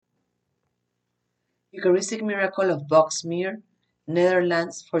Eucharistic miracle of Boxmeer,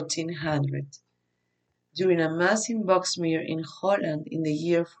 Netherlands, 1400. During a Mass in Boxmeer in Holland in the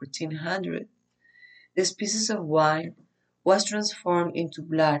year 1400, the species of wine was transformed into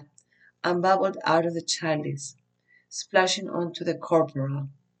blood and bubbled out of the chalice, splashing onto the corporal.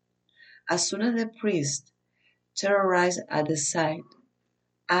 As soon as the priest, terrorized at the sight,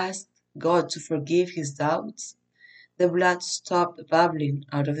 asked God to forgive his doubts, the blood stopped bubbling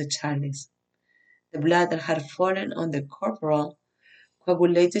out of the chalice. The blood that had fallen on the corporal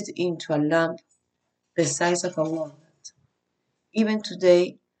coagulated into a lump the size of a walnut. Even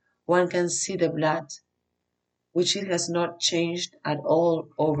today, one can see the blood, which it has not changed at all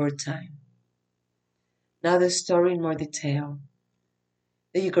over time. Now the story in more detail.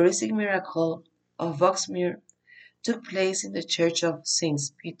 The Eucharistic miracle of Boxmeer took place in the church of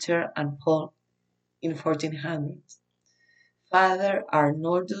Saints Peter and Paul in 1400. Father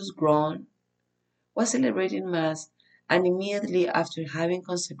Arnoldus Groen was celebrating Mass and immediately after having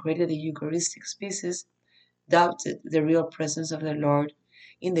consecrated the Eucharistic species, doubted the real presence of the Lord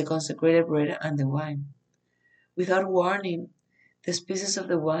in the consecrated bread and the wine. Without warning, the species of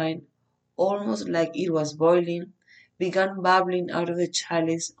the wine, almost like it was boiling, began bubbling out of the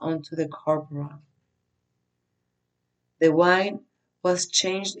chalice onto the corporal. The wine was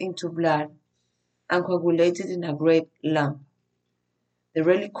changed into blood and coagulated in a great lump. The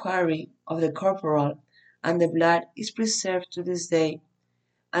reliquary of the corporal and the blood is preserved to this day,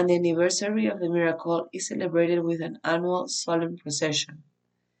 and the anniversary of the miracle is celebrated with an annual solemn procession.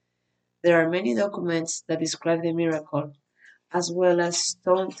 There are many documents that describe the miracle, as well as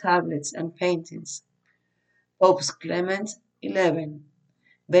stone tablets and paintings. Popes Clement XI,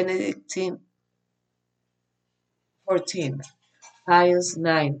 Benedict XIV, Pius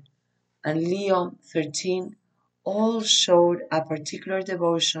IX, and Leo XIII all showed a particular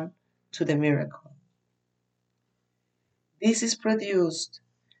devotion to the miracle. This is produced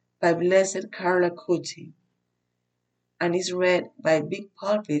by Blessed Carlo Acutis and is read by Big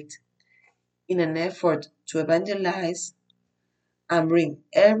Pulpit in an effort to evangelize and bring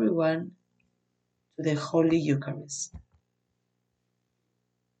everyone to the Holy Eucharist.